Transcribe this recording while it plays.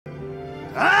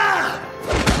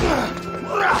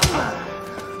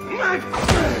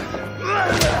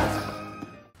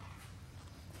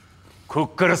こ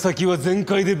っから先は全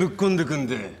開でぶっ込んでくん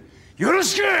でよろ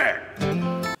しく!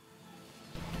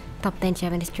 Top 10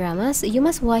 Japanese dramas you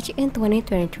must watch in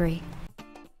 2023.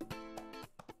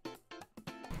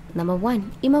 Number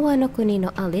 1. Imawa no Kuni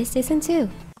no Alice Season 2.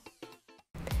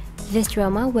 This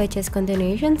drama, which is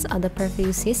continuations of the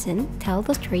previous season, tells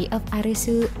the story of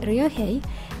Arisu Ryohei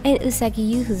and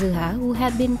Usagi Yuzuha, who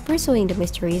had been pursuing the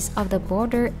mysteries of the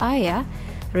border area,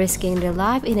 risking their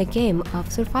life in a game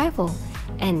of survival,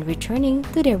 and returning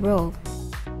to their role.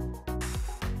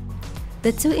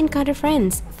 The two encounter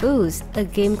friends, Fools, a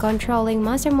game-controlling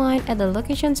mastermind at the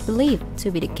locations believed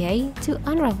to be the key to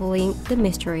unraveling the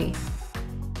mystery.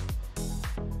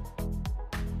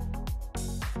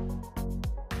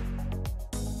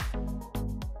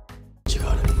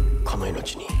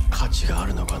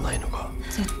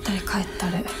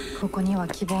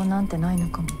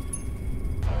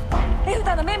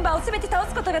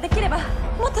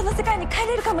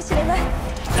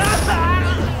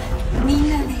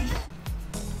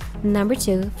 Number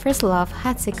 2. First Love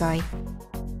Hatsukoi.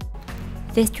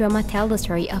 This drama tells the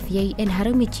story of Yae and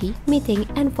Harumichi meeting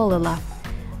and fall in love.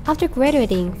 After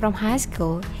graduating from high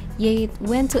school, Yae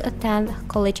went to attend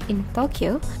college in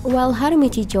Tokyo, while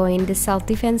Harumichi joined the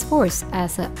self-defense force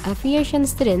as an aviation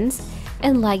student,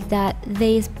 and like that,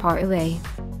 they part away.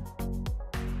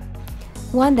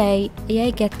 One day,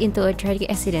 Yae gets into a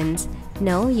tragic accident.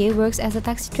 Now, Yae works as a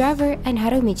taxi driver and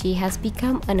Harumichi has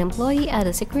become an employee at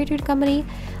a security company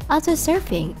after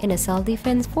serving in a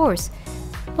self-defense force,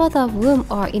 both of whom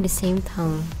are in the same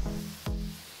town.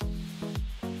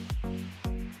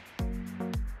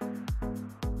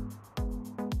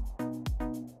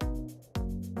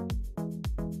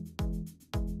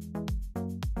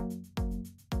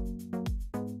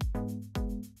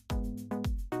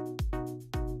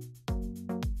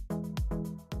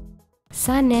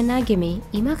 Sanen Nagimi,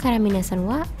 ima kara minasan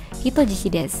wa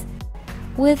Hitojichi desu.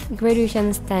 With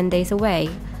graduation 10 days away,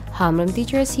 homeroom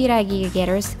teacher Hiragi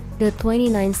gathers the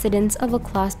 29 students of a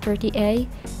class 30A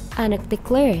and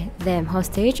declares them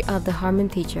hostage of the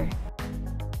homeroom teacher.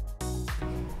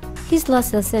 His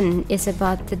last lesson is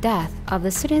about the death of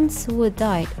the students who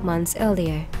died months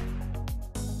earlier.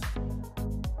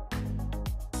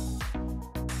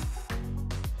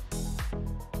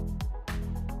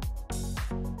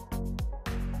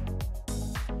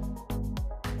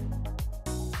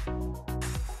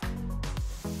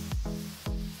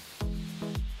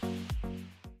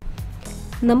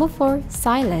 Number 4.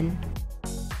 Silent.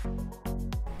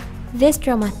 This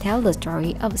drama tells the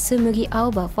story of Tsumugi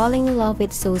Aoba falling in love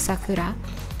with Sou Sakura,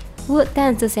 who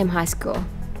attends the same high school.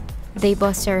 They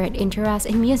both share an interest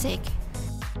in music.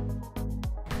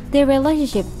 Their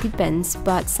relationship deepens,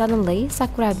 but suddenly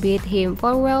Sakura bid him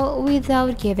farewell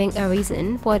without giving a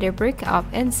reason for their breakup,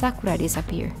 and Sakura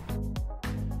disappears.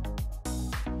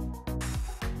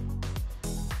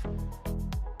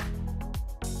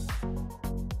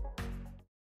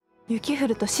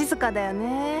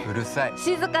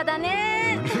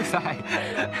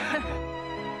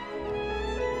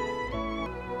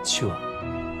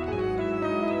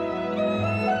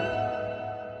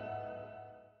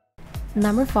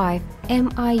 Number 5.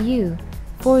 MIU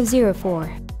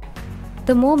 404.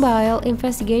 The Mobile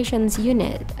Investigations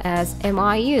Unit, as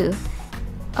MIU,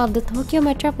 of the Tokyo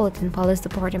Metropolitan Police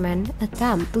Department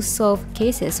attempt to solve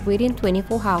cases within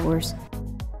 24 hours.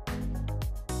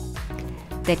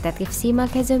 Detective Shima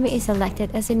Kazumi is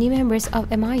selected as a new member of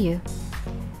MIU.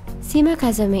 Shima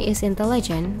Kazumi is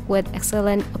intelligent, with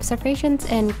excellent observations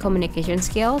and communication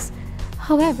skills.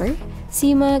 However,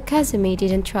 Shima Kazumi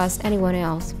didn't trust anyone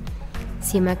else.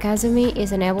 Shima Kazumi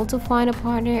is unable to find a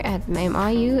partner at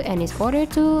MIU and is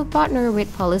ordered to partner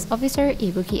with police officer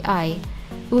Ibuki Ai,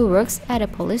 who works at a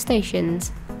police station.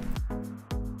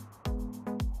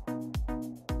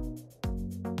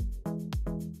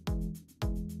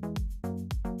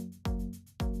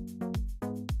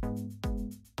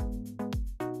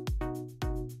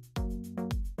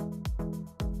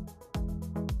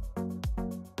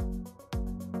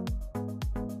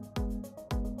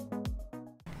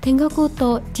 Tengoku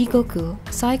to Jigoku,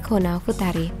 Psychona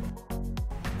Futari.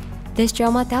 This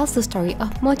drama tells the story of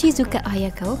Mochizuka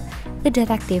Ayako, the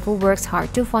detective who works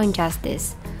hard to find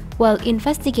justice. While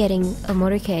investigating a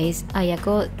murder case,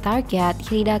 Ayako targets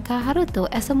Hidaka Haruto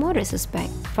as a murder suspect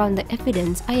from the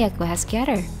evidence Ayako has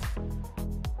gathered.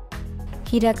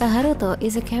 Hidaka Haruto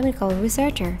is a chemical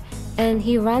researcher and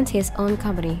he runs his own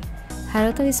company.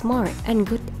 Haruto is smart and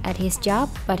good at his job,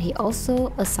 but he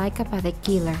also a psychopathic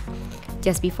killer.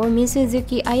 Just before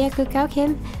Mitsuzuki Ayako caught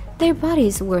him, their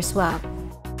bodies were swapped.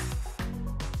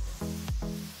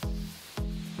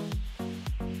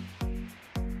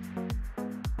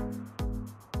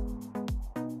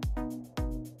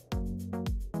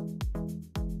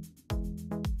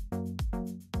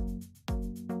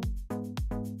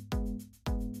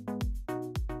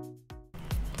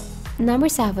 Number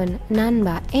 7.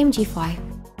 Nanba MG5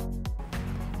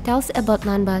 tells about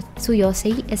Nanba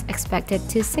Tsuyoshi is expected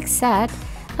to succeed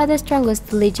as the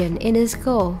strongest legion in the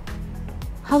school.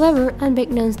 However,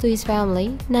 unbeknownst to his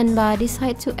family, Nanba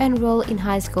decides to enroll in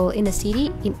high school in the city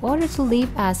in order to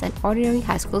live as an ordinary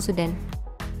high school student.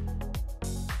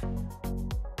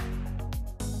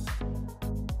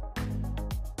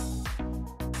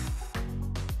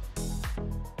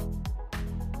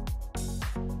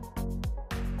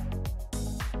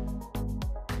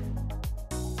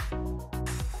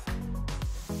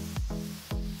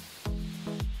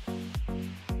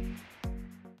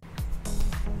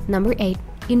 Number 8.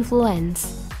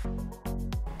 Influence.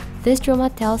 This drama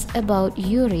tells about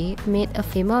Yuri meet a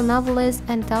female novelist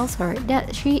and tells her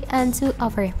that she and two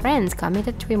of her friends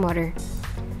committed murder.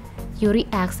 Yuri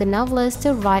asks the novelist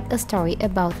to write a story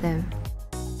about them.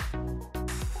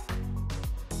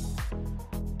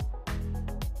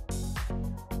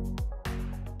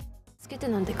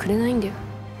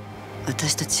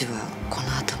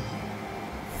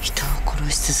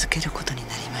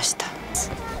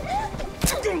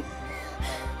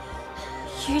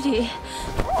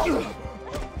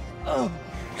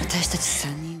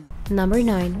 Number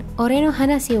 9. Ore no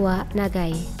Hanashi wa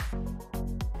Nagai.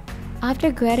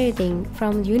 After graduating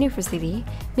from university,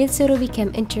 Mitsuru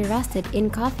became interested in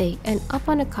coffee and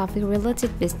opened a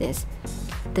coffee-related business.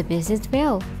 The business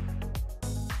failed.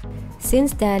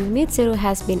 Since then, Mitsuru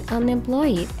has been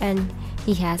unemployed and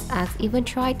he has even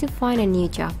tried to find a new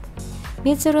job.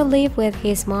 Mitsuru lives with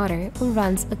his mother, who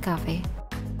runs a cafe.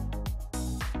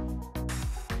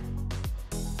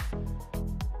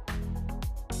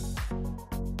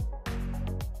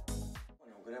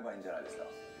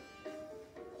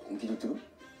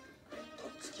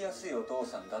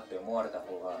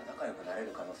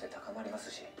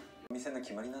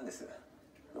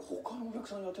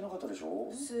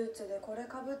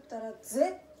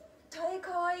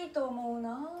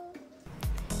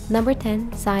 Number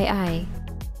 10. Saiai.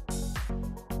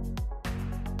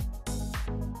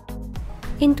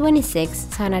 In 26,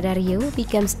 Sanada Ryu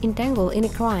becomes entangled in a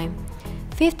crime.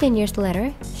 15 years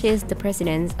later, she is the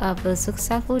president of a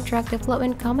successful drug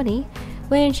development company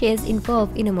when she is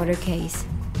involved in a murder case.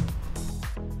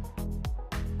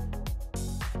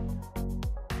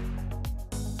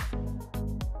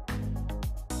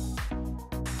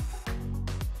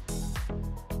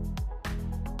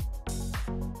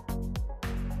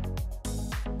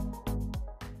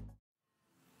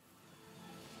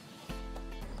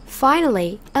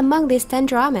 Finally, among these 10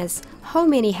 dramas, how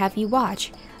many have you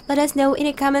watched? Let us know in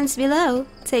the comments below.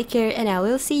 Take care and I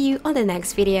will see you on the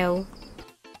next video.